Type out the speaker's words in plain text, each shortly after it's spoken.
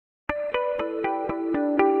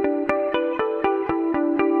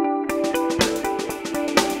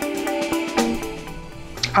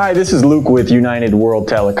Hi, this is Luke with United World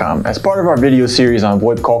Telecom. As part of our video series on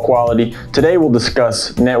VoIP call quality, today we'll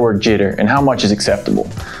discuss network jitter and how much is acceptable.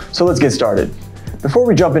 So let's get started. Before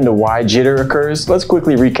we jump into why jitter occurs, let's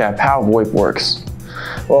quickly recap how VoIP works.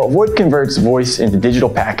 Well, VoIP converts voice into digital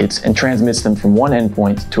packets and transmits them from one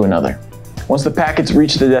endpoint to another. Once the packets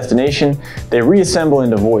reach the destination, they reassemble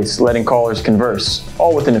into voice, letting callers converse,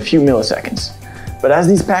 all within a few milliseconds. But as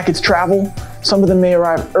these packets travel, some of them may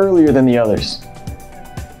arrive earlier than the others.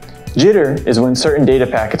 Jitter is when certain data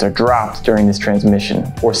packets are dropped during this transmission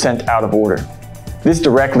or sent out of order. This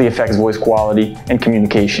directly affects voice quality and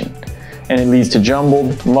communication, and it leads to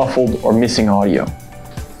jumbled, muffled, or missing audio.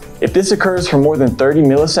 If this occurs for more than 30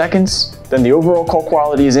 milliseconds, then the overall call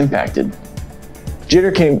quality is impacted.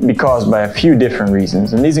 Jitter can be caused by a few different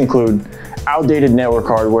reasons, and these include outdated network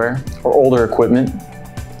hardware or older equipment,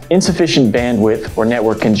 insufficient bandwidth or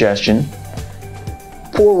network congestion,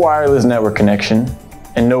 poor wireless network connection,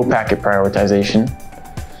 and no packet prioritization.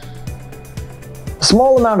 A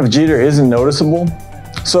small amount of jitter isn't noticeable,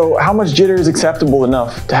 so how much jitter is acceptable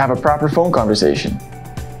enough to have a proper phone conversation?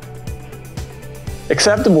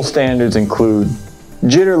 Acceptable standards include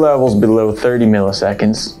jitter levels below 30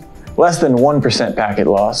 milliseconds, less than 1% packet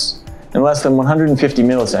loss, and less than 150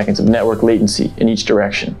 milliseconds of network latency in each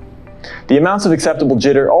direction. The amounts of acceptable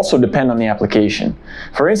jitter also depend on the application.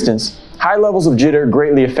 For instance, high levels of jitter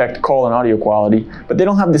greatly affect call and audio quality, but they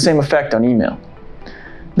don't have the same effect on email.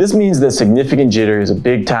 This means that significant jitter is a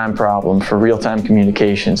big-time problem for real-time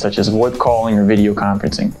communication, such as VoIP calling or video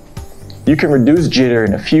conferencing. You can reduce jitter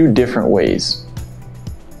in a few different ways.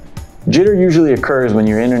 Jitter usually occurs when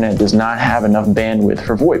your internet does not have enough bandwidth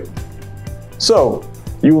for VoIP. So,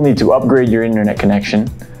 you will need to upgrade your internet connection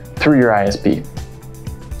through your ISP.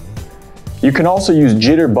 You can also use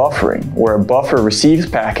jitter buffering, where a buffer receives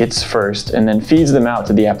packets first and then feeds them out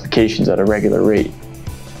to the applications at a regular rate.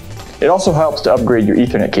 It also helps to upgrade your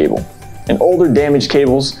Ethernet cable and older damaged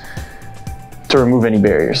cables to remove any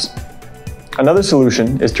barriers. Another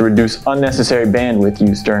solution is to reduce unnecessary bandwidth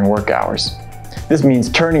use during work hours. This means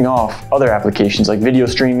turning off other applications like video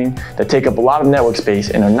streaming that take up a lot of network space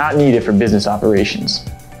and are not needed for business operations.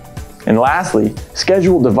 And lastly,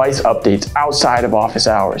 schedule device updates outside of office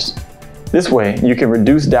hours. This way, you can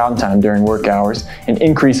reduce downtime during work hours and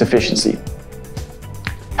increase efficiency.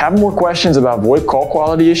 Have more questions about VoIP call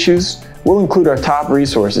quality issues? We'll include our top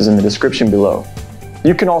resources in the description below.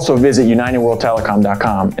 You can also visit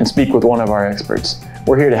unitedworldtelecom.com and speak with one of our experts.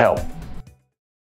 We're here to help.